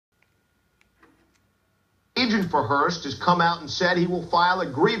agent for Hurst has come out and said he will file a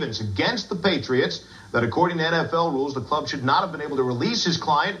grievance against the Patriots that according to NFL rules, the club should not have been able to release his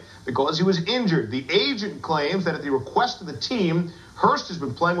client because he was injured. The agent claims that at the request of the team, Hurst has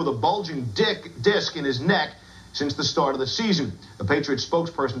been playing with a bulging disc in his neck since the start of the season. The Patriots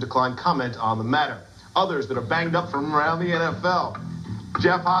spokesperson declined comment on the matter. Others that are banged up from around the NFL.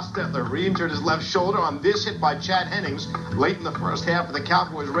 Jeff Hostetler re-injured his left shoulder on this hit by Chad Hennings late in the first half of the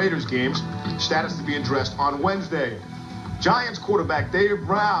Cowboys-Raiders games. Status to be addressed on Wednesday. Giants quarterback Dave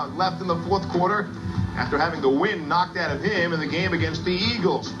Brown left in the fourth quarter after having the wind knocked out of him in the game against the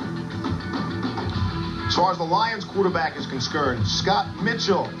Eagles. As far as the Lions quarterback is concerned, Scott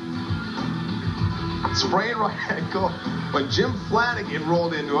Mitchell sprained right ankle when Jim Flanagan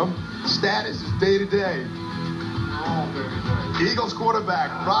rolled into him. Status is day-to-day. Eagles quarterback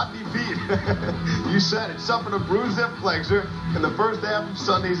Rodney Peete, you said it, suffered a bruised hip flexor in the first half of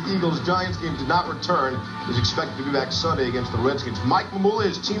Sunday's Eagles-Giants game, did not return. He's expected to be back Sunday against the Redskins. Mike Mamula,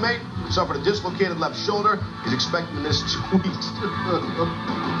 his teammate, suffered a dislocated left shoulder. He's expected to miss 2 weeks.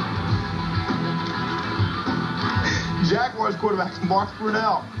 Jaguars quarterback Mark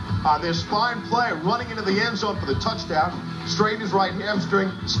Brunell on this fine play running into the end zone for the touchdown, straightened his right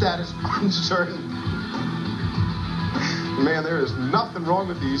hamstring, status uncertain. Man, there is nothing wrong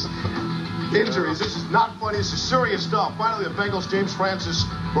with these injuries. This is not funny. This is serious stuff. Finally, the Bengals' James Francis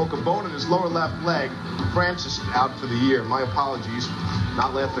broke a bone in his lower left leg. Francis out for the year. My apologies.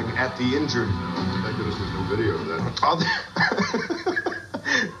 Not laughing at the injury. Thank goodness there's no video of that.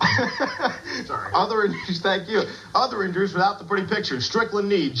 Sorry. Other injuries, thank you. Other injuries without the pretty picture. Strickland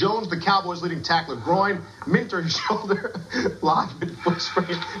knee. Jones, the Cowboys' leading tackler, groin. Minter, shoulder. Lineman, foot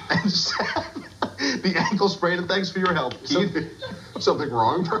sprain. And Sam, the ankle sprain. And thanks for your help, Keith. Something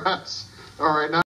wrong, perhaps? All right, now.